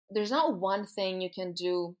there's not one thing you can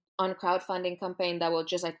do on crowdfunding campaign that will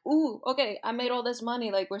just like, ooh, okay, I made all this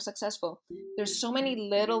money, like we're successful. There's so many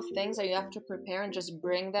little things that you have to prepare and just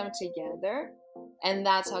bring them together, and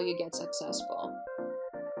that's how you get successful.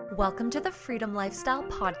 Welcome to the Freedom Lifestyle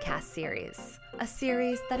podcast series, a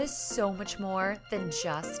series that is so much more than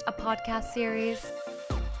just a podcast series.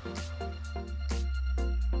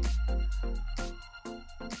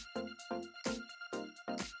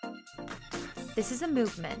 This is a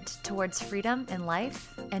movement towards freedom in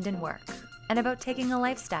life and in work, and about taking a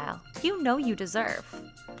lifestyle you know you deserve.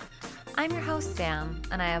 I'm your host, Sam,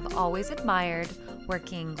 and I have always admired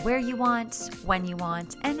working where you want, when you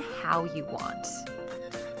want, and how you want.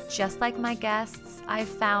 Just like my guests, I've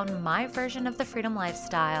found my version of the freedom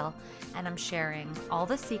lifestyle, and I'm sharing all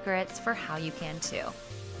the secrets for how you can too.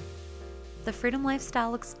 The freedom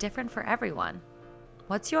lifestyle looks different for everyone.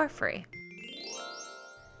 What's your free?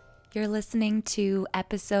 You're listening to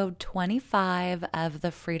episode 25 of the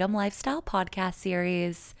Freedom Lifestyle podcast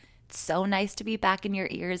series. It's so nice to be back in your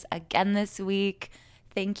ears again this week.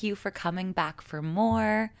 Thank you for coming back for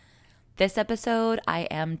more. This episode, I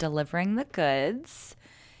am delivering the goods.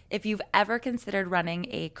 If you've ever considered running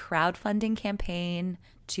a crowdfunding campaign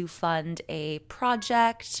to fund a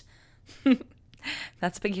project,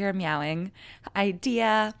 that's Bagheera meowing,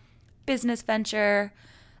 idea, business venture,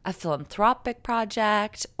 a philanthropic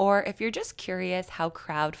project, or if you're just curious how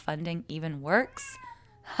crowdfunding even works,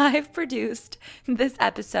 I've produced this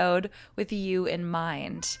episode with you in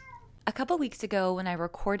mind. A couple weeks ago when I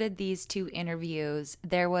recorded these two interviews,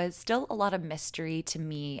 there was still a lot of mystery to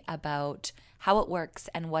me about how it works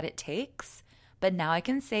and what it takes. But now I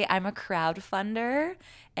can say I'm a crowdfunder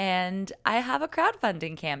and I have a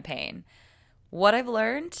crowdfunding campaign. What I've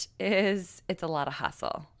learned is it's a lot of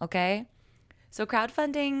hustle, okay? So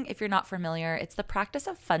crowdfunding, if you're not familiar, it's the practice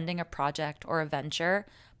of funding a project or a venture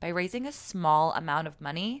by raising a small amount of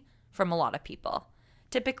money from a lot of people,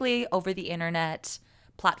 typically over the internet,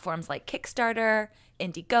 platforms like Kickstarter,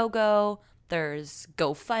 Indiegogo, there's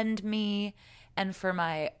GoFundMe, and for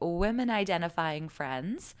my women-identifying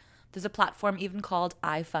friends, there's a platform even called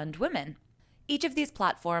I Fund Women. Each of these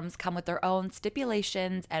platforms come with their own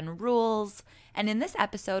stipulations and rules, and in this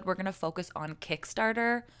episode, we're going to focus on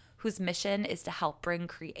Kickstarter, whose mission is to help bring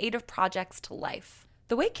creative projects to life.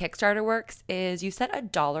 The way Kickstarter works is you set a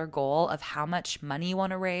dollar goal of how much money you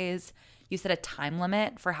want to raise. You set a time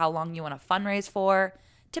limit for how long you want to fundraise for,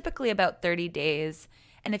 typically about 30 days.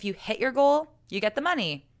 And if you hit your goal, you get the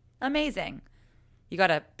money. Amazing. You got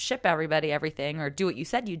to ship everybody everything or do what you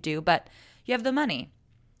said you'd do, but you have the money.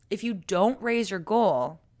 If you don't raise your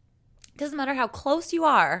goal, it doesn't matter how close you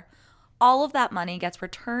are, all of that money gets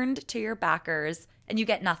returned to your backers and you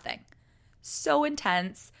get nothing. So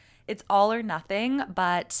intense. It's all or nothing,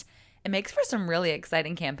 but it makes for some really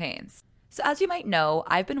exciting campaigns. So as you might know,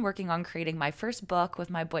 I've been working on creating my first book with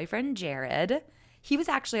my boyfriend, Jared. He was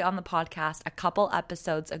actually on the podcast a couple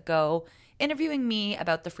episodes ago, interviewing me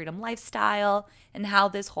about the freedom lifestyle and how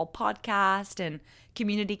this whole podcast and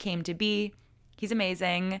community came to be. He's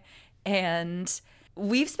amazing. And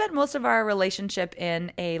we've spent most of our relationship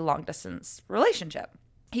in a long-distance relationship.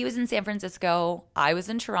 He was in San Francisco, I was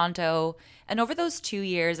in Toronto, and over those 2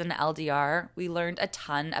 years in LDR, we learned a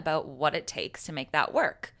ton about what it takes to make that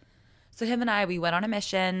work. So him and I, we went on a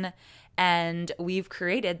mission, and we've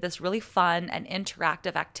created this really fun and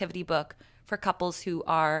interactive activity book for couples who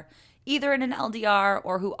are either in an LDR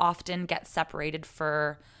or who often get separated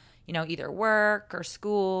for, either work or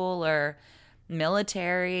school or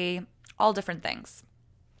military, all different things.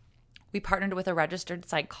 We partnered with a registered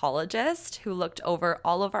psychologist who looked over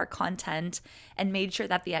all of our content and made sure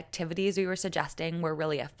that the activities we were suggesting were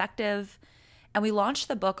really effective. And we launched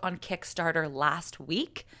the book on Kickstarter last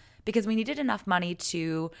week because we needed enough money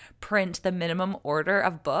to print the minimum order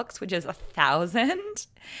of books, which is 1,000.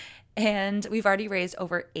 And we've already raised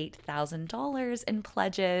over $8,000 in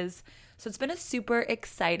pledges. So it's been a super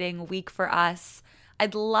exciting week for us.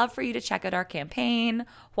 I'd love for you to check out our campaign,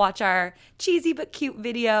 watch our cheesy but cute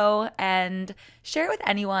video, and share it with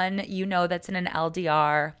anyone you know that's in an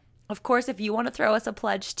LDR. Of course, if you want to throw us a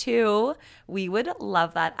pledge too, we would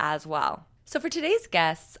love that as well. So for today's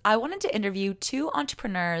guests, I wanted to interview two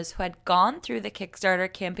entrepreneurs who had gone through the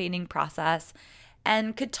Kickstarter campaigning process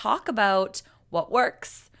and could talk about what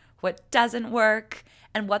works, what doesn't work,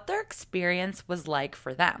 and what their experience was like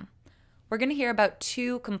for them. We're going to hear about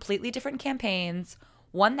two completely different campaigns,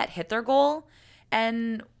 one that hit their goal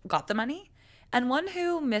and got the money, and one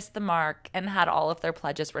who missed the mark and had all of their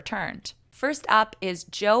pledges returned. First up is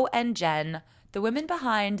Joe and Jen, the women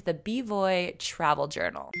behind the Bevoy Travel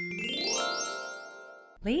Journal.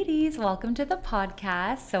 Ladies, welcome to the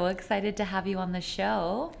podcast. So excited to have you on the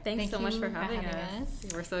show. Thanks so much for having us.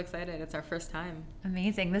 We're so excited. It's our first time.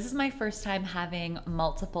 Amazing. This is my first time having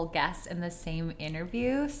multiple guests in the same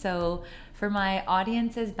interview. So for my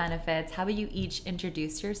audience's benefits, how about you each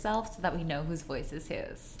introduce yourself so that we know whose voice is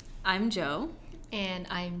whose? I'm Joe. And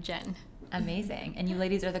I'm Jen. Amazing. And you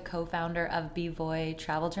ladies are the co-founder of Bevoy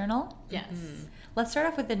Travel Journal? Yes. Mm-hmm. Let's start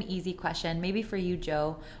off with an easy question. Maybe for you,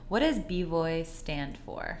 Joe. What does Bevoy stand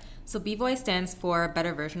for? So Bevoy stands for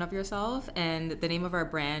Better Version of Yourself, and the name of our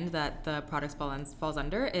brand that the product falls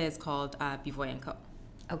under is called Bevoy & Co.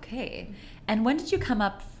 Okay. And when did you come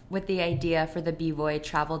up with the idea for the Bevoy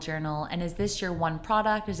Travel Journal? And is this your one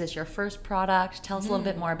product? Is this your first product? Tell us a little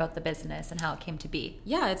bit more about the business and how it came to be.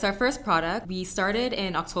 Yeah, it's our first product. We started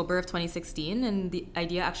in October of 2016, and the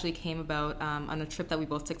idea actually came about on a trip that we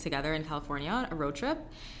both took together in California, a road trip.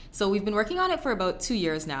 So we've been working on it for about 2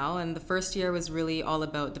 years now, and the first year was really all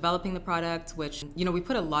about developing the product, which, we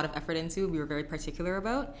put a lot of effort into. We were very particular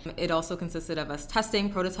about. It also consisted of us testing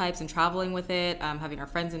prototypes and traveling with it, having our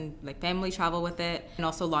friends and family travel with it, and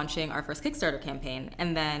also launching our first Kickstarter campaign.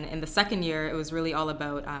 And then in the second year, it was really all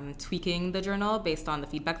about tweaking the journal based on the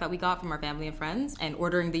feedback that we got from our family and friends, and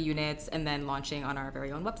ordering the units, and then launching on our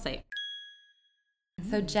very own website.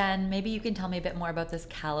 So Jen, maybe you can tell me a bit more about this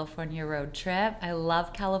California road trip. I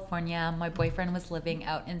love California. My boyfriend was living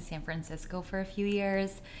out in San Francisco for a few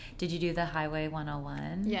years. Did you do the Highway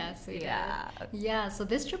 101? Yes, we did. Yeah, so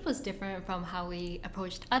this trip was different from how we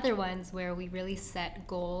approached other ones, where we really set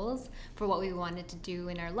goals for what we wanted to do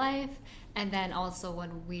in our life. And then also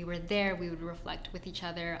when we were there, we would reflect with each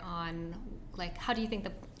other on how do you think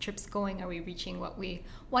the trip's going? Are we reaching what we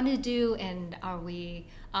want to do? And are we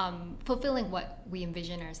fulfilling what we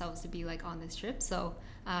envision ourselves to be like on this trip? So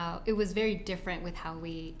it was very different with how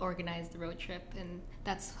we organized the road trip. And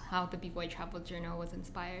that's how the Bevoy Travel Journal was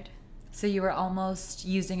inspired. So you were almost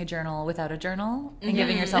using a journal without a journal and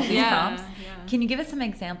giving yourself these prompts. Yeah. Can you give us some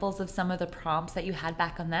examples of some of the prompts that you had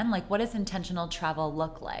back on then? What does intentional travel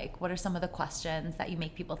look like? What are some of the questions that you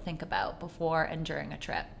make people think about before and during a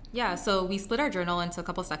trip? Yeah, so we split our journal into a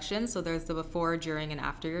couple sections. So there's the before, during, and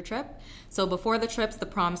after your trip. So before the trips, the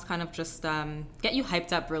prompts kind of just get you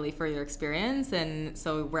hyped up really for your experience. And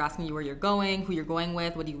so we're asking you where you're going, who you're going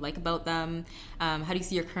with, what do you like about them, how do you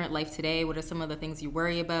see your current life today, what are some of the things you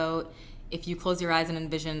worry about. If you close your eyes and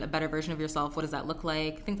envision a better version of yourself, what does that look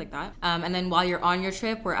like? Things like that. And then while you're on your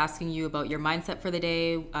trip, we're asking you about your mindset for the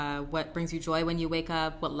day, what brings you joy when you wake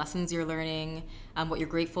up, what lessons you're learning, what you're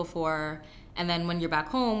grateful for. And then when you're back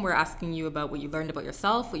home, we're asking you about what you learned about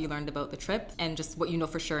yourself, what you learned about the trip, and just what you know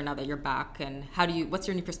for sure now that you're back, and what's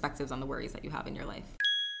your new perspectives on the worries that you have in your life.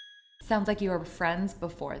 Sounds like you were friends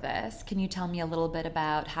before this. Can you tell me a little bit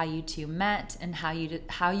about how you two met and how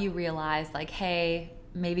you realized, hey,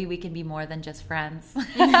 maybe we can be more than just friends?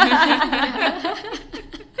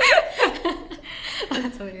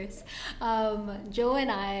 That's hilarious. Joe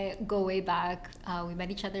and I go way back. We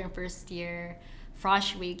met each other in first year,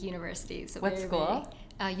 Frosh Week University. So what school?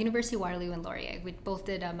 University of Waterloo and Laurier. We both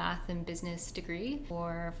did a math and business degree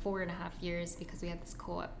for 4.5 years because we had this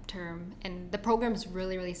co-op term. And the program is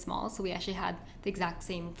really, really small. So we actually had the exact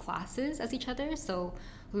same classes as each other. So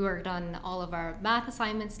we worked on all of our math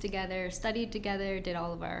assignments together, studied together, did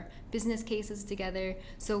all of our business cases together.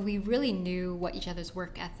 So we really knew what each other's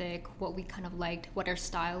work ethic, what we kind of liked, what our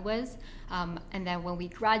style was. And then when we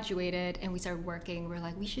graduated and we started working, we're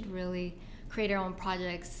like, we should really create our own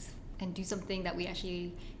projects and do something that we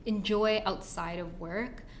actually enjoy outside of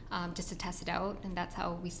work, just to test it out. And that's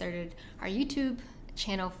how we started our YouTube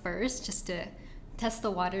channel first, just to test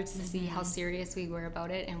the waters to see how serious we were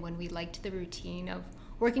about it. And when we liked the routine of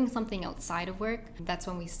working something outside of work, that's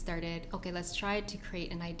when we started, okay, let's try to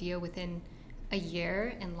create an idea within a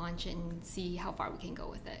year and launch it and see how far we can go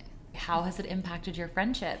with it. How has it impacted your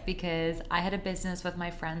friendship? Because I had a business with my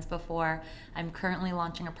friends before. I'm currently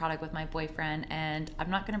launching a product with my boyfriend, and I'm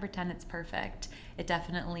not going to pretend it's perfect. It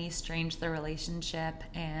definitely strained the relationship.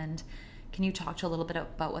 And can you talk to a little bit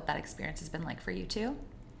about what that experience has been like for you two?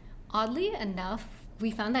 Oddly enough, we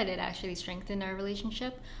found that it actually strengthened our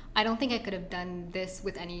relationship. I don't think I could have done this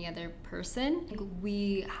with any other person.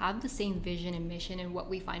 We have the same vision and mission and what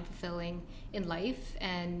we find fulfilling in life,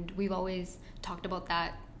 and we've always talked about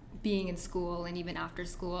that being in school and even after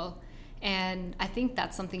school. And I think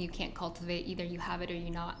that's something you can't cultivate. Either you have it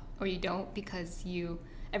or you don't, because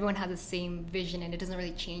everyone has the same vision and it doesn't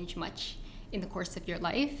really change much in the course of your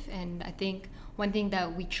life. And I think one thing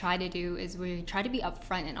that we try to do is we try to be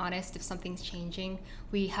upfront and honest if something's changing.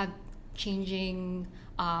 We have changing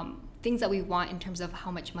things that we want in terms of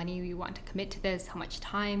how much money we want to commit to this, how much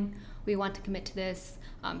time we want to commit to this.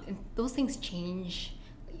 And those things change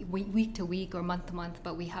week to week or month to month,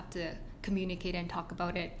 but we have to communicate and talk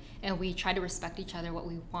about it. And we try to respect each other, what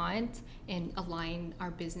we want, and align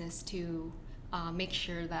our business to make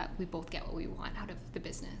sure that we both get what we want out of the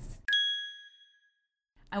business.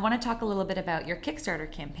 I want to talk a little bit about your Kickstarter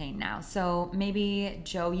campaign now. So maybe,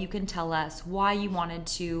 Joe, you can tell us why you wanted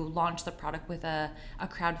to launch the product with a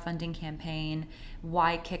crowdfunding campaign,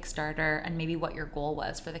 why Kickstarter, and maybe what your goal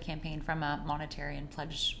was for the campaign from a monetary and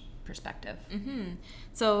pledge perspective.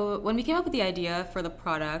 So when we came up with the idea for the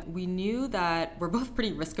product, we knew that we're both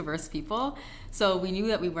pretty risk-averse people. So we knew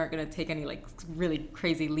that we weren't going to take any like really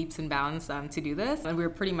crazy leaps and bounds to do this. And we were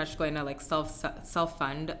pretty much going to like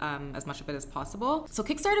self-fund as much of it as possible. So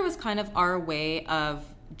Kickstarter was kind of our way of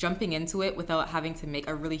jumping into it without having to make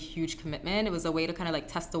a really huge commitment. It was a way to kind of like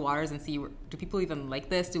test the waters and see, do people even like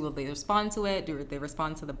this? Will they respond to it? Do they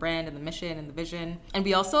respond to the brand and the mission and the vision? And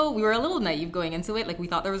we were a little naive going into it. Like we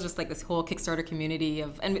thought there was just like this whole Kickstarter community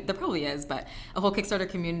of, and there probably is, but a whole Kickstarter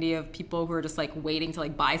community of people who are just like waiting to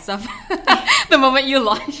like buy stuff the moment you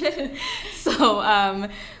launch it. So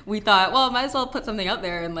we thought, well, might as well put something out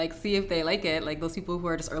there and like see if they like it. Like those people who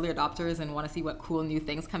are just early adopters and want to see what cool new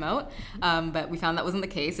things come out. But we found that wasn't the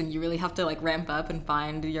case. And you really have to like ramp up and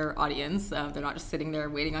find your audience. They're not just sitting there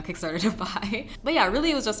waiting on Kickstarter to buy. But yeah,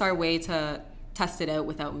 really it was just our way to test it out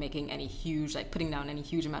without making any huge, like putting down any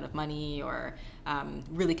huge amount of money or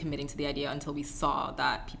really committing to the idea until we saw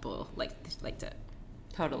that people liked it.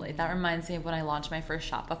 Totally. That reminds me of when I launched my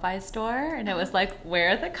first Shopify store and it was like, where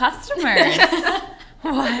are the customers?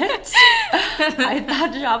 What? I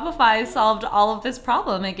thought Shopify solved all of this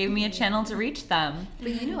problem. It gave me a channel to reach them.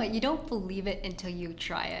 But you know what? You don't believe it until you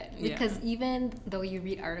try it. Because even though you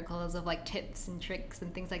read articles of like tips and tricks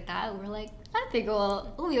and things like that, we're like, I think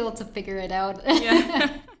we'll be able to figure it out.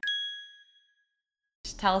 Yeah.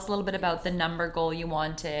 Tell us a little bit about the number goal you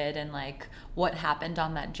wanted and like what happened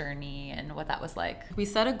on that journey and what that was like. We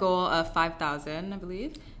set a goal of 5,000, I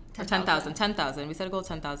believe. 10,000. We set a goal of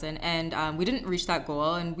 10,000 and we didn't reach that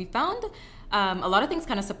goal, and we found a lot of things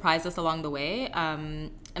kind of surprised us along the way,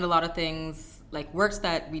 and a lot of things like worked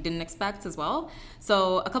that we didn't expect as well.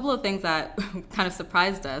 So a couple of things that kind of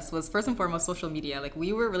surprised us was first and foremost social media. Like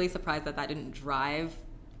we were really surprised that didn't drive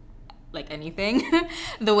like anything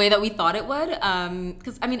the way that we thought it would,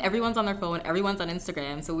 because I mean everyone's on their phone, everyone's on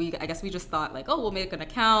Instagram, so I guess we just thought like, oh, we'll make an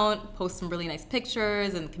account, post some really nice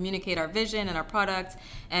pictures and communicate our vision and our product,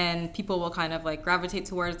 and people will kind of like gravitate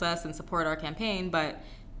towards us and support our campaign. But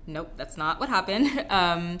nope, that's not what happened.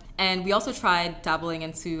 And we also tried dabbling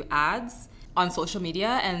into ads on social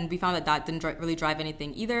media, and we found that didn't really drive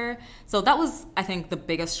anything either. So that was, I think, the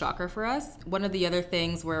biggest shocker for us. One of the other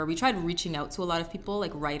things where we tried reaching out to a lot of people,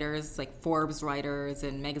 like writers, like Forbes writers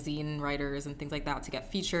and magazine writers and things like that, to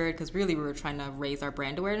get featured, because really we were trying to raise our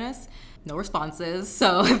brand awareness. No responses,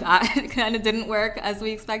 so that kind of didn't work as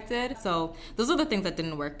we expected. So those are the things that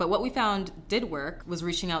didn't work. But what we found did work was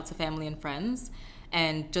reaching out to family and friends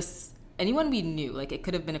and just anyone we knew. Like it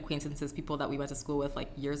could have been acquaintances, people that we went to school with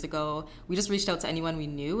like years ago. We just reached out to anyone we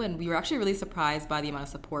knew, and we were actually really surprised by the amount of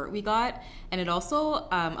support we got. And it also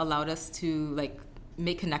allowed us to like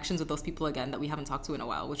make connections with those people again that we haven't talked to in a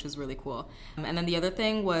while, which was really cool. And then the other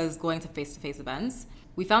thing was going to face-to-face events.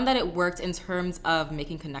 We found that it worked in terms of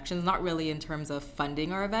making connections, not really in terms of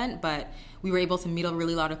funding our event, but we were able to meet a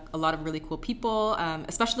lot of really cool people,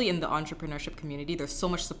 especially in the entrepreneurship community. There's so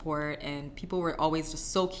much support, and people were always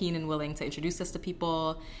just so keen and willing to introduce us to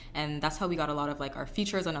people, and that's how we got a lot of like our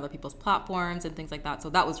features on other people's platforms and things like that. So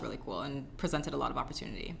that was really cool and presented a lot of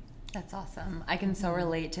opportunity. That's awesome. I can so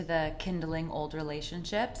relate to the kindling old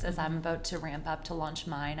relationships. As I'm about to ramp up to launch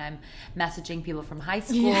mine, I'm messaging people from high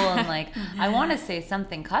school and like, I want to say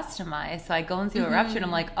something customized. So I go and see what we're up to, and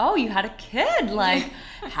I'm like, oh, you had a kid. Like,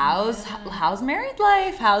 how's married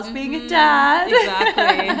life? How's being a dad?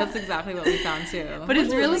 Exactly. That's exactly what we found too. But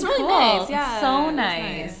it's really cool. Nice. Yeah, so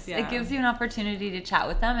nice. Yeah. It gives you an opportunity to chat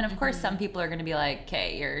with them. And of course, some people are going to be like,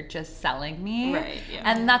 okay, you're just selling me. Right. Yeah.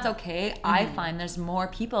 And that's okay. I find there's more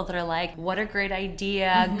people that are like, what a great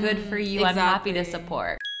idea, good for you, exactly. I'm happy to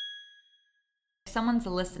support. If someone's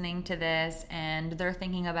listening to this and they're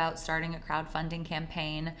thinking about starting a crowdfunding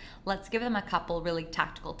campaign, let's give them a couple really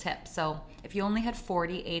tactical tips. So if you only had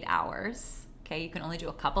 48 hours, okay, you can only do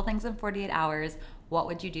a couple things in 48 hours, what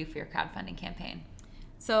would you do for your crowdfunding campaign?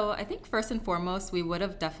 So I think first and foremost, we would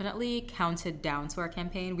have definitely counted down to our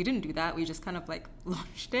campaign. We didn't do that. We just kind of like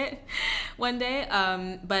launched it one day.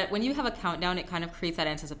 But when you have a countdown, it kind of creates that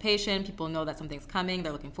anticipation. People know that something's coming.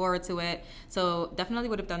 They're looking forward to it. So definitely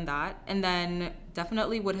would have done that. And then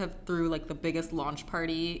definitely would have threw like the biggest launch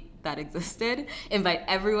party that existed. Invite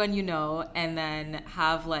everyone you know, and then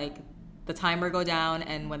have like the timer go down,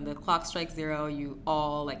 and when the clock strikes 0, you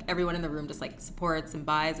all, like everyone in the room just like supports and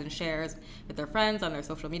buys and shares with their friends on their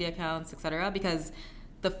social media accounts, etc. Because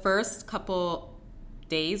the first couple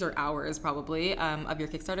days or hours probably of your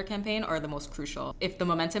Kickstarter campaign are the most crucial. If the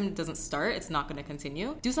momentum doesn't start, it's not going to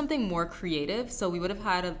continue. Do something more creative. So we would have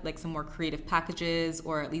had like some more creative packages,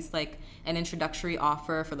 or at least like an introductory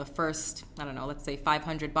offer for the first, I don't know, let's say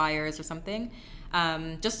 500 buyers or something.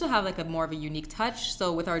 Just to have like a more of a unique touch.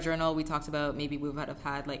 So with our journal, we talked about maybe we would have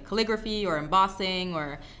had like calligraphy or embossing,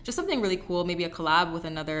 or just something really cool, maybe a collab with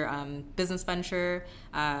another business venture.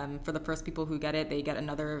 For the first people who get it, they get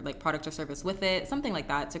another like product or service with it, something like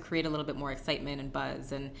that, to create a little bit more excitement and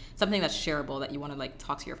buzz, and something that's shareable that you want to like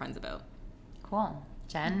talk to your friends about. Cool.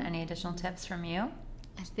 Jen, any additional tips from you?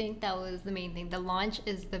 I think that was the main thing. The launch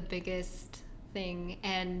is the biggest thing,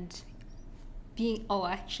 and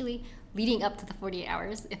leading up to the 48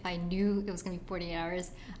 hours, if I knew it was going to be 48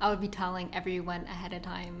 hours, I would be telling everyone ahead of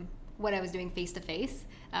time what I was doing face to face.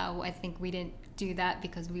 I think we didn't do that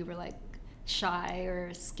because we were like shy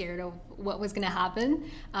or scared of what was going to happen.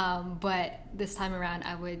 But this time around,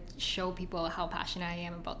 I would show people how passionate I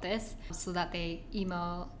am about this, so that they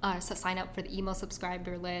sign up for the email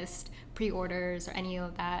subscriber list, pre-orders, or any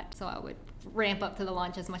of that. So I would ramp up to the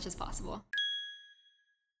launch as much as possible.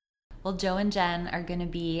 Well, Joe and Jen are going to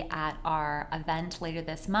be at our event later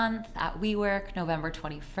this month at WeWork, November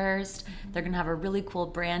 21st. They're going to have a really cool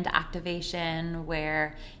brand activation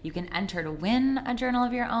where you can enter to win a journal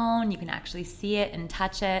of your own. You can actually see it and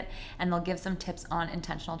touch it, and they'll give some tips on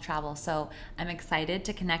intentional travel. So I'm excited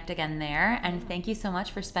to connect again there. And thank you so much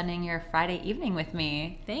for spending your Friday evening with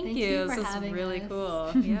me. Thank you. For This is having really us.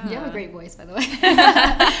 cool. Yeah. You have a great voice, by the way.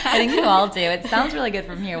 I think you all do. It sounds really good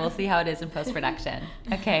from here. We'll see how it is in post-production.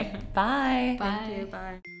 Okay, bye. Thank you.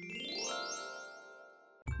 Bye.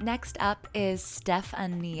 Next up is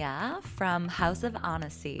Stefania from House of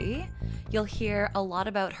Annecy. You'll hear a lot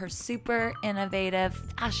about her super innovative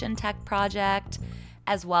fashion tech project,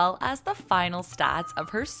 as well as the final stats of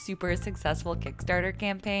her super successful Kickstarter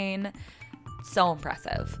campaign. So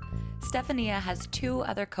impressive. Stefania has 2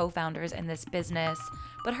 other co-founders in this business,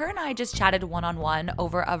 but her and I just chatted one-on-one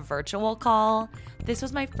over a virtual call. This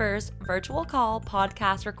was my first virtual call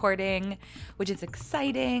podcast recording, which is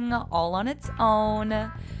exciting all on its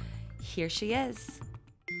own. Here she is.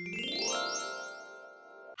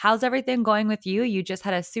 How's everything going with you? You just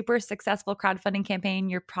had a super successful crowdfunding campaign.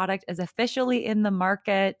 Your product is officially in the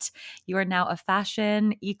market. You are now a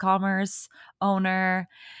fashion e-commerce owner.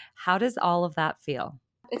 How does all of that feel?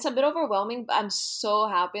 It's a bit overwhelming, but I'm so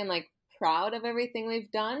happy and like proud of everything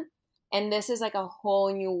we've done. And this is like a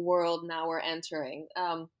whole new world now we're entering.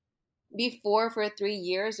 Before, for 3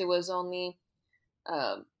 years, it was only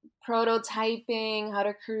prototyping how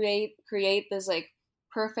to create this like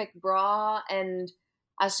perfect bra. And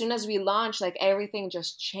as soon as we launched, like everything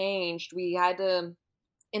just changed. We had to,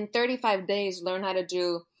 in 35 days, learn how to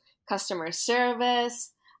do customer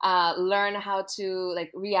service, learn how to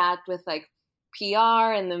like react with like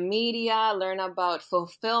PR and the media, learn about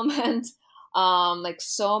fulfillment, like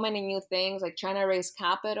so many new things, like trying to raise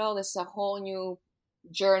capital. This is a whole new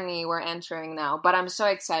journey we're entering now, but I'm so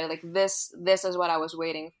excited. Like this is what I was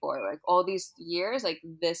waiting for. Like all these years, like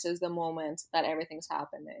this is the moment that everything's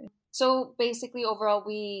happening. So basically, overall,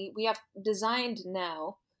 we have designed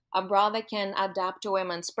now a bra that can adapt to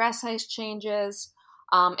women's breast size changes.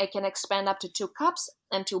 It can expand up to 2 cups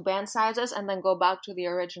and 2 band sizes, and then go back to the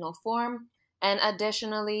original form. And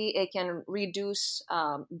additionally, it can reduce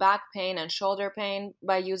back pain and shoulder pain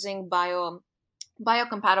by using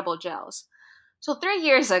biocompatible gels. So 3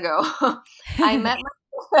 years ago, I met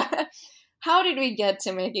how did we get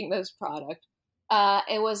to making this product?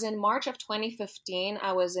 It was in March of 2015.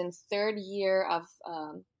 I was in 3rd year of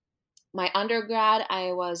my undergrad.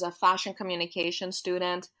 I was a fashion communication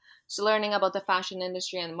student, so learning about the fashion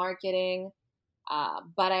industry and marketing.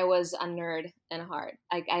 But I was a nerd in heart.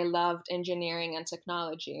 I loved engineering and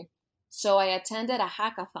technology. So I attended a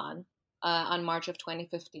hackathon on March of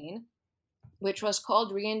 2015, which was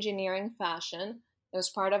called Reengineering Fashion. It was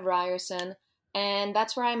part of Ryerson. And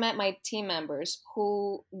that's where I met my team members,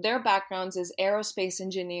 who their backgrounds is aerospace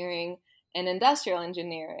engineering and industrial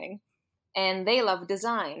engineering. And they love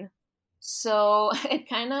design. So it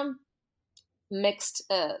kind of mixed,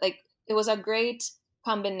 it was a great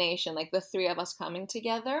combination, like the three of us coming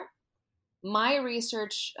together. My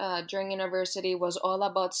research during university was all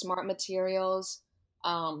about smart materials,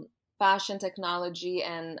 fashion technology,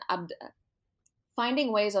 and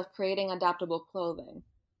finding ways of creating adaptable clothing.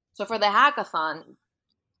 So for the hackathon,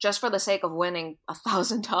 just for the sake of winning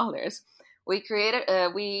 $1,000,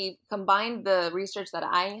 we combined the research that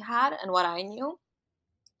I had and what I knew,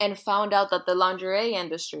 and found out that the lingerie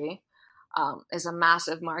industry is a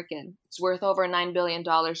massive market. It's worth over $9 billion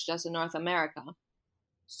just in North America.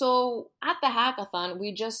 So at the hackathon,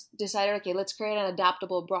 we just decided, okay, let's create an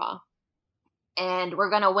adaptable bra. And we're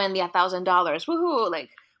going to win the $1,000. Woohoo! Like,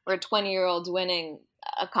 we're 20-year-olds winning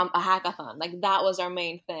a hackathon. Like, that was our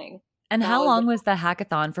main thing. And how long was the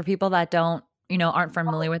hackathon for people that aren't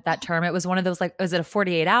familiar with that term? It was one of those, like, was it a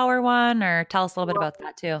 48-hour one, or tell us a little bit about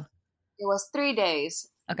that too? It was 3 days.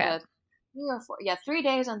 Okay. 3 or 4. Yeah, 3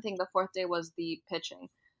 days. I think the fourth day was the pitching.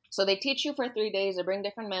 So they teach you for 3 days. They bring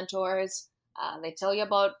different mentors. They tell you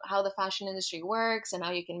about how the fashion industry works and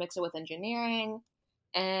how you can mix it with engineering.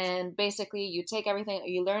 And basically, you take everything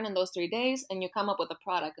you learn in those 3 days and you come up with a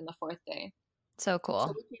product in the fourth day. So cool.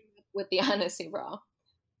 So we came up with the Annecy bra.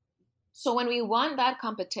 So when we won that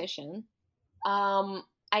competition,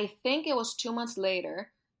 I think it was 2 months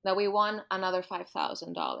later that we won another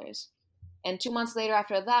 $5,000. And 2 months later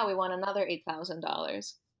after that, we won another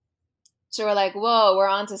 $8,000. So we're like, whoa, we're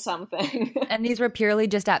onto something. And these were purely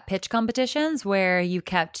just at pitch competitions where you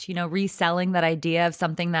kept, reselling that idea of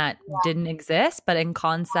something that didn't exist, but in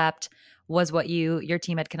concept was what your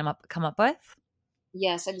team had come up with?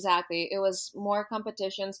 Yes, exactly. It was more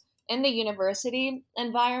competitions in the university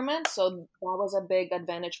environment. So that was a big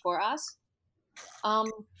advantage for us.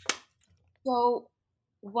 So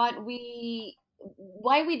why we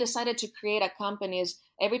decided to create a company is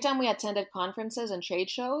every time we attended conferences and trade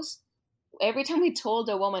shows, every time we told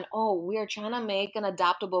a woman, oh, we are trying to make an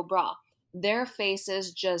adaptable bra, their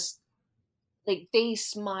faces just, like, they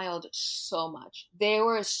smiled so much. They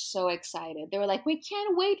were so excited. They were like, we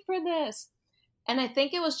can't wait for this. And I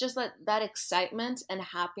think it was just that excitement and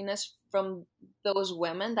happiness from those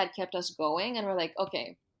women that kept us going. And we're like,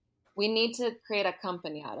 okay, we need to create a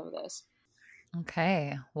company out of this.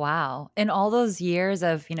 Okay. Wow. In all those years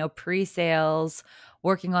of, pre-sales,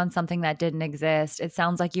 working on something that didn't exist, it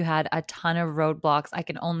sounds like you had a ton of roadblocks. I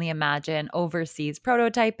can only imagine overseas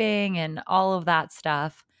prototyping and all of that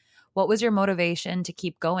stuff. What was your motivation to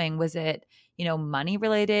keep going? Was it, money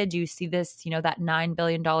related? Do you see this, that $9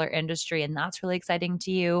 billion industry and that's really exciting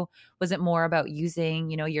to you? Was it more about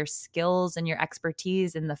using, your skills and your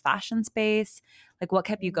expertise in the fashion space? Like, what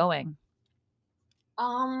kept you going?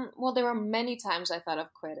 Well, there were many times I thought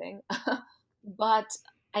of quitting, but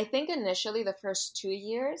I think initially the first 2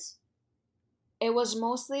 years, it was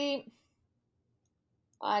mostly,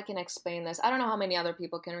 I can explain this. I don't know how many other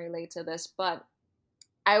people can relate to this, but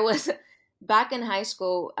I was back in high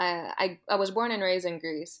school. I was born and raised in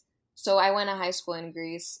Greece. So I went to high school in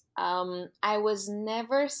Greece. I was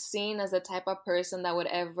never seen as the type of person that would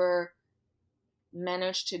ever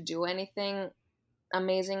manage to do anything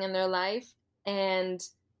amazing in their life. And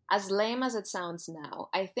as lame as it sounds now,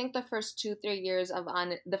 I think the first 2 years of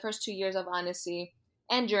Annecy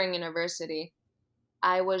and during university,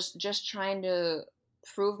 I was just trying to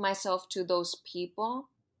prove myself to those people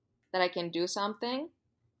that I can do something.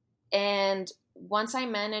 And once I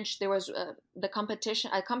managed, there was a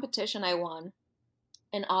competition I won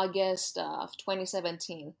in August of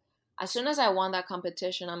 2017. As soon as I won that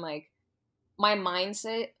competition, I'm like, my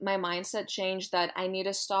mindset changed that I need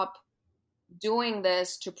to stop doing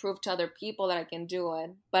this to prove to other people that I can do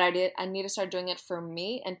it. But I need to start doing it for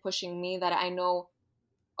me and pushing me, that I know,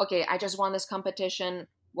 okay, I just won this competition.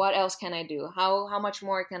 What else can I do? How much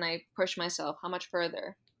more can I push myself? How much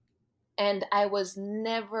further? And I was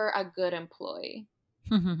never a good employee.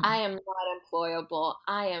 I am not employable.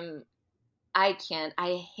 I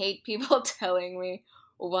hate people telling me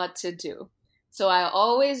what to do. So I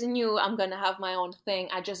always knew I'm going to have my own thing.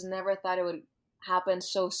 I just never thought it would happen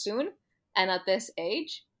so soon and at this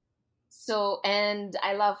age. And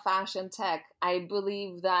I love fashion tech. I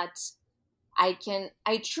believe that I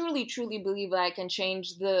truly, truly believe that I can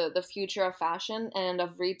change the future of fashion and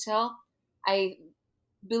of retail. I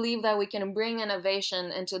believe that we can bring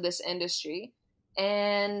innovation into this industry,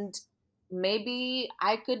 and maybe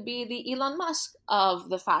I could be the Elon Musk of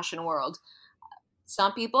the fashion world.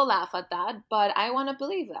 Some people laugh at that, but I want to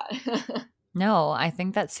believe that. No, I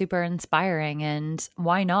think that's super inspiring, and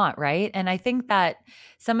why not, right? And I think that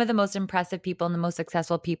some of the most impressive people and the most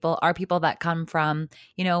successful people are people that come from,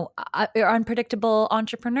 are unpredictable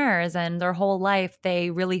entrepreneurs, and their whole life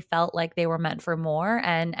they really felt like they were meant for more.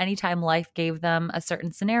 And anytime life gave them a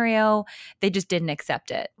certain scenario, they just didn't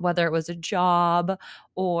accept it, whether it was a job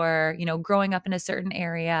or, growing up in a certain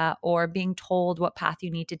area or being told what path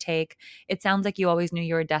you need to take. It sounds like you always knew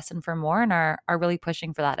you were destined for more and are really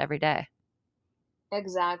pushing for that every day.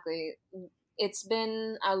 Exactly. It's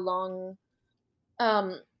been a long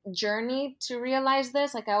um journey to realize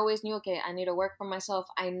this. Like I always knew, okay, I need to work for myself.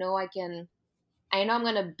 I know I'm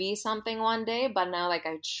gonna be something one day, but now like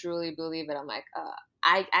I truly believe it. I'm like,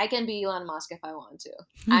 I can be Elon Musk if I want to.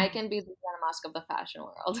 I can be the Elon Musk of the fashion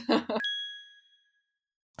world.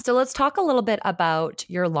 So let's talk a little bit about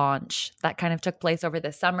your launch that kind of took place over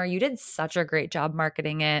the summer. You did such a great job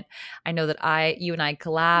marketing it. I know that you and I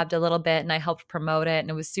collabed a little bit and I helped promote it, and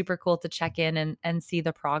it was super cool to check in and see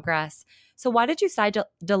the progress. So why did you decide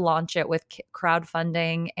to launch it with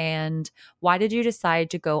crowdfunding, and why did you decide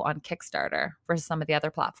to go on Kickstarter versus some of the other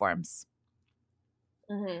platforms?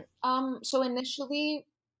 So initially,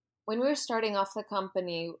 when we were starting off the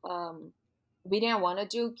company, we didn't want to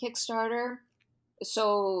do Kickstarter.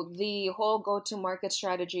 So the whole go-to-market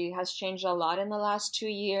strategy has changed a lot in the last 2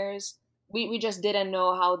 years. We just didn't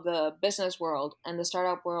know how the business world and the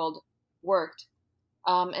startup world worked.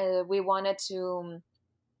 And we wanted to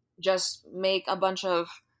just make a bunch of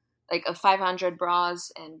like a 500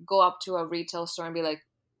 bras and go up to a retail store and be like,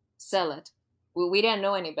 sell it. We didn't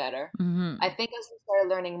know any better. Mm-hmm. I think as we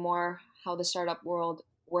started learning more how the startup world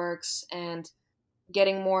works and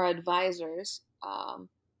getting more advisors,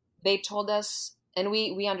 they told us, and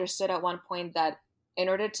we understood at one point that in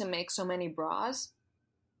order to make so many bras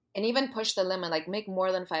and even push the limit, like make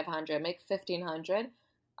more than 500, make 1,500,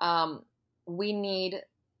 we need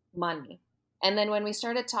money. And then when we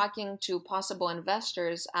started talking to possible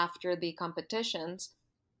investors after the competitions,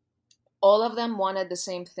 all of them wanted the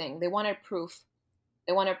same thing. They wanted proof.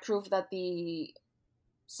 They wanted proof that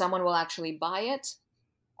someone will actually buy it.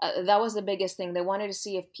 That was the biggest thing. They wanted to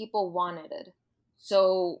see if people wanted it.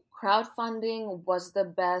 So crowdfunding was the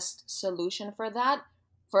best solution for that,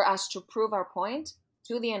 for us to prove our point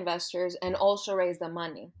to the investors and also raise the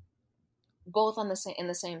money, both in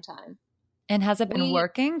the same time. And has it been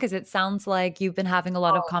working? Because it sounds like you've been having a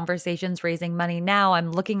lot of conversations raising money now.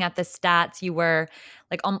 I'm looking at the stats. You were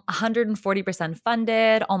like 140%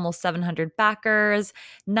 funded, almost 700 backers,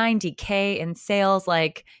 90K in sales.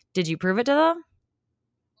 Like, did you prove it to them?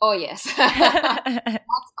 Oh, yes. That's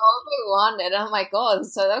all they wanted. I'm like, oh,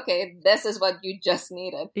 so okay, this is what you just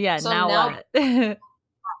needed. Yeah, so now what?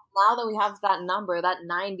 Now that we have that number, that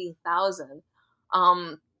 90,000,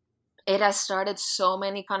 it has started so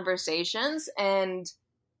many conversations, and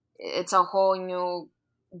it's a whole new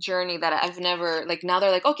journey that I've never, like, now they're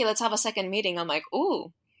like, okay, let's have a second meeting. I'm like,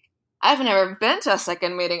 ooh, I've never been to a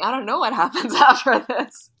second meeting. I don't know what happens after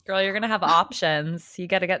this. Girl, you're going to have options. You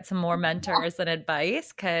got to get some more mentors and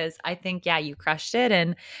advice, because I think, yeah, you crushed it,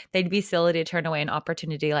 and they'd be silly to turn away an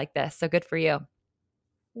opportunity like this. So good for you.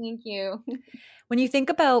 Thank you. When you think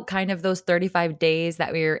about kind of those 35 days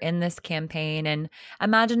that we were in this campaign, and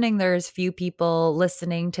imagining there's few people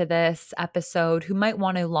listening to this episode who might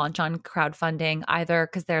want to launch on crowdfunding, either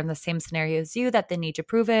because they're in the same scenario as you, that they need to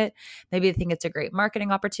prove it. Maybe they think it's a great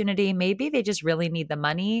marketing opportunity. Maybe they just really need the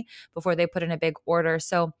money before they put in a big order.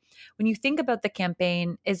 So when you think about the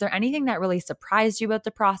campaign, is there anything that really surprised you about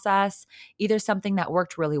the process? Either something that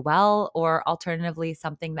worked really well, or alternatively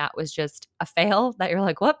something that was just a fail that you're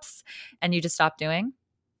like, whoops, and you just stopped doing?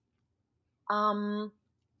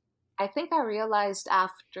 I think I realized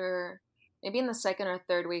after maybe in the second or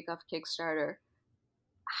third week of Kickstarter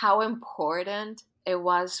how important it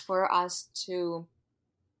was for us to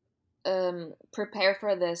prepare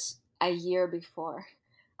for this a year before.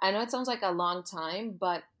 I know it sounds like a long time,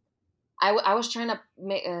 but I was trying to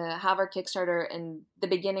have our Kickstarter in the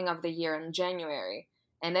beginning of the year in January,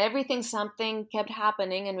 and something kept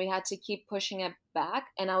happening, and we had to keep pushing it back.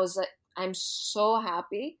 And I was like, I'm so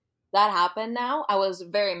happy that happened now. I was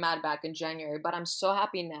very mad back in January, but I'm so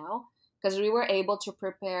happy now because we were able to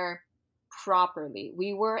prepare properly.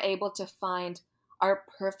 We were able to find our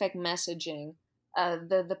perfect messaging,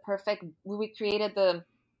 we created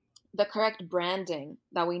the correct branding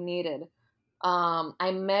that we needed.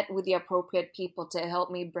 I met with the appropriate people to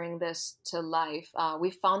help me bring this to life.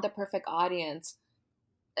 We found the perfect audience.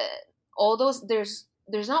 All those, there's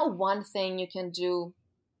not one thing you can do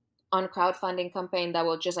on crowdfunding campaign that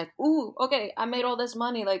will just like, ooh, okay, I made all this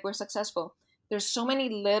money, like we're successful. there's so many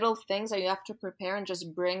little things that you have to prepare and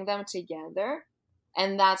just bring them together.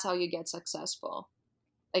 And that's how you get successful.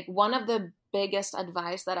 Like, one of the biggest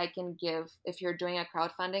advice that I can give if you're doing a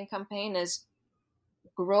crowdfunding campaign is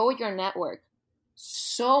grow your network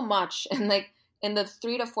so much. And like in the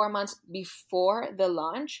 3 to 4 months before the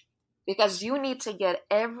launch, because you need to get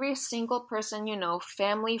every single person, you know,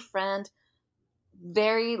 family, friend,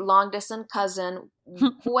 very long distance cousin,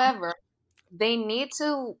 whoever, they need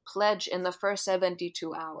to pledge in the first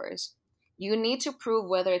 72 hours. You need to prove,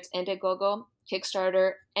 whether it's Indiegogo,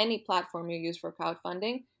 Kickstarter, any platform you use for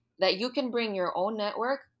crowdfunding, that you can bring your own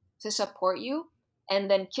network to support you,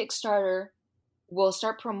 and then Kickstarter will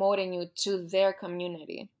start promoting you to their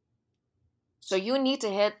community. So you need to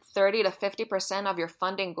hit 30 to 50% of your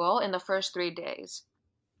funding goal in the first 3 days.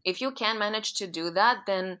 If you can manage to do that,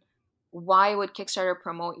 then why would Kickstarter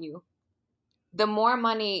promote you? The more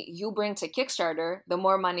money you bring to Kickstarter, the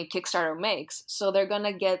more money Kickstarter makes. So they're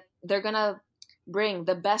gonna bring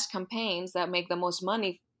the best campaigns that make the most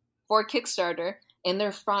money for Kickstarter in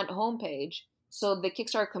their front homepage. So the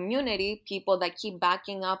Kickstarter community, people that keep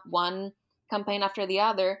backing up one campaign after the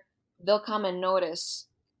other, they'll come and notice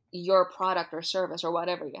your product or service or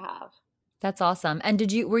whatever you have. That's awesome. And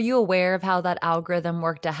were you aware of how that algorithm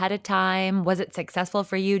worked ahead of time? Was it successful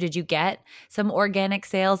for you? Did you get some organic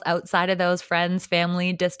sales outside of those friends,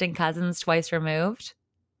 family, distant cousins twice removed?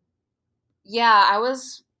 Yeah, I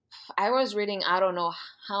was reading, I don't know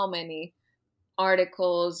how many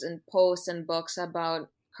articles and posts and books about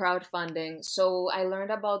crowdfunding. So I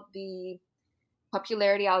learned about the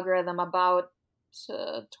popularity algorithm about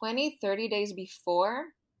 20, 30 days before.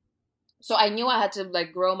 So I knew I had to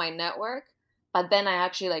like grow my network, but then I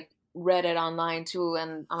actually like read it online too.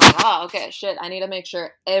 And I'm like, oh, okay, shit, I need to make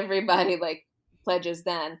sure everybody like pledges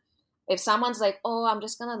then. If someone's like, oh, I'm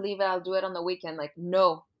just going to leave it, I'll do it on the weekend. Like,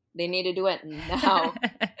 no, they need to do it now.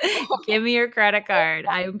 Give me your credit card.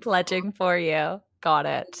 I'm pledging for you. Got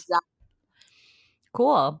it. Exactly.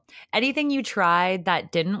 Cool. Anything you tried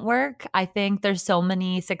that didn't work? I think there's so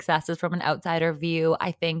many successes from an outsider view.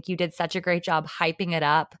 I think you did such a great job hyping it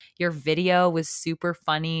up. Your video was super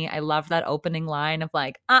funny. I love that opening line of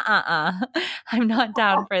like, I'm not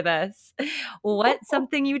down for this. What's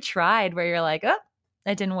something you tried where you're like, oh,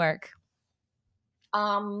 that didn't work?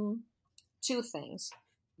 2 things.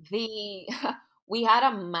 We had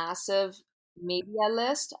a massive media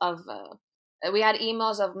list of we had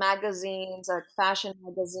emails of magazines, like fashion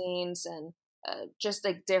magazines, and just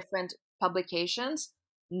like different publications.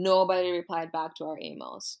 Nobody replied back to our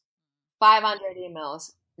emails. 500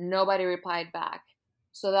 emails, nobody replied back.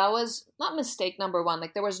 So that was not mistake number 1.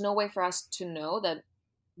 Like, there was no way for us to know that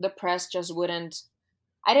the press just wouldn't.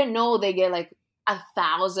 I didn't know they get like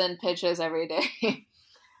 1,000 pitches every day.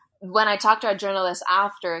 When I talked to our journalists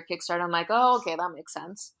after Kickstarter, I'm like, oh, okay, that makes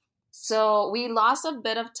sense. So we lost a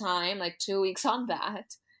bit of time, like 2 weeks on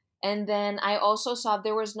that. And then I also saw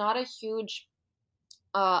there was not a huge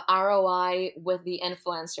ROI with the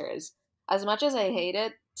influencers. As much as I hate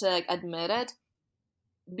it to like admit it,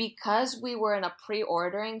 because we were in a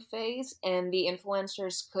pre-ordering phase and the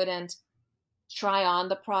influencers couldn't try on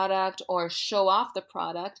the product or show off the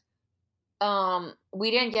product, we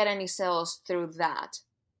didn't get any sales through that.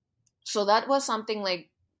 So that was something like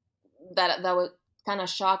that was kind of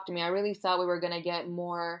shocked me. I really thought we were going to get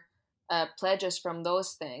more pledges from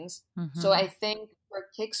those things. Mm-hmm. So I think for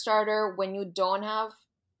Kickstarter, when you don't have,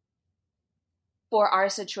 for our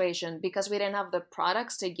situation, because we didn't have the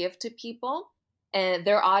products to give to people and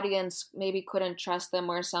their audience maybe couldn't trust them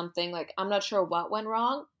or something, like I'm not sure what went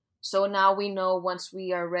wrong. So now we know once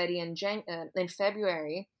we are ready in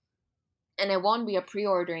February, and it won't be a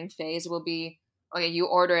pre-ordering phase, it will be, okay, you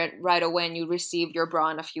order it right away and you receive your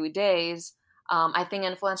bra in a few days. I think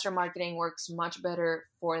influencer marketing works much better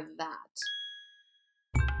for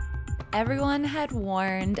that. Everyone had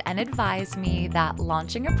warned and advised me that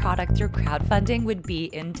launching a product through crowdfunding would be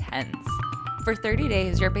intense. For 30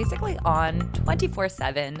 days, you're basically on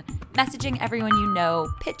 24/7, messaging everyone you know,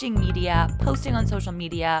 pitching media, posting on social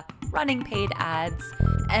media, running paid ads,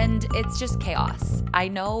 and it's just chaos. I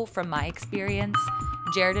know from my experience,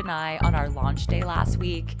 Jared and I on our launch day last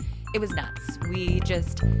week, it was nuts. We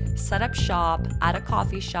just set up shop at a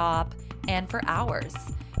coffee shop, and for hours,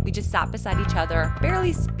 we just sat beside each other,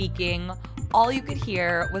 barely speaking. All you could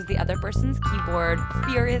hear was the other person's keyboard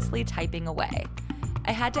furiously typing away.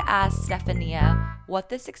 I had to ask Stefania what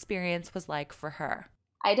this experience was like for her.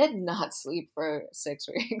 I did not sleep for 6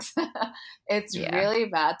 weeks. It's really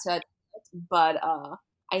bad to admit, but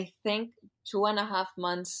I think 2.5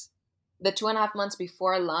 months. The 2.5 months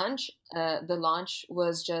before launch, the launch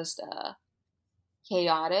was just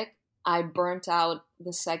chaotic. I burnt out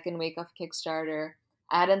the second week of Kickstarter.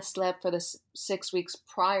 I hadn't slept for the 6 weeks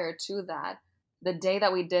prior to that. The day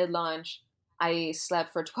that we did launch, I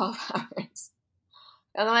slept for 12 hours.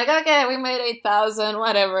 And I'm like, okay, we made 8,000,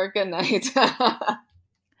 whatever, good night.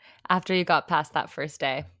 After you got past that first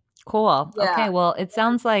day. Cool. Yeah. Okay, well, it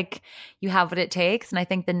sounds like you have what it takes, and I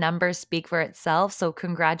think the numbers speak for itself. So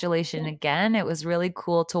congratulations again. It was really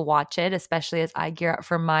cool to watch it, especially as I gear up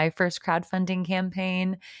for my first crowdfunding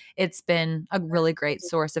campaign. It's been a really great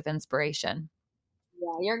source of inspiration.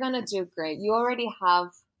 Yeah, you're going to do great. You already have,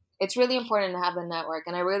 it's really important to have a network.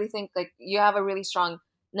 And I really think like you have a really strong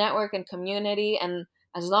network and community. And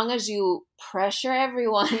as long as you pressure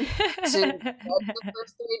everyone to get the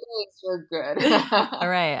first 3 days, you're good. All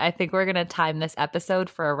right. I think we're going to time this episode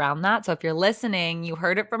for around that. So if you're listening, you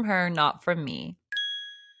heard it from her, not from me.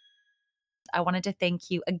 I wanted to thank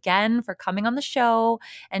you again for coming on the show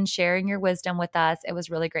and sharing your wisdom with us. It was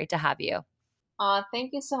really great to have you.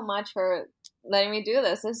 Thank you so much for letting me do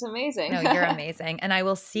this. This is amazing. No, you're amazing. And I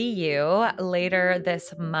will see you later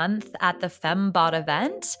this month at the FemBot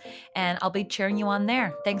event, and I'll be cheering you on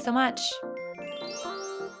there. Thanks so much.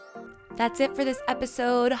 That's it for this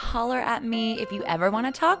episode. Holler at me if you ever want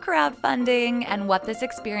to talk crowdfunding and what this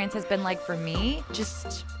experience has been like for me.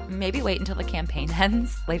 Just maybe wait until the campaign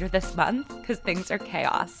ends later this month because things are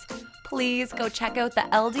chaos. Please go check out the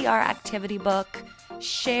LDR activity book.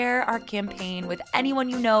 Share our campaign with anyone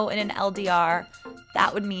you know in an LDR.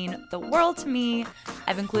 That would mean the world to me.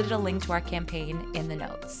 I've included a link to our campaign in the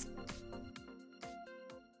notes.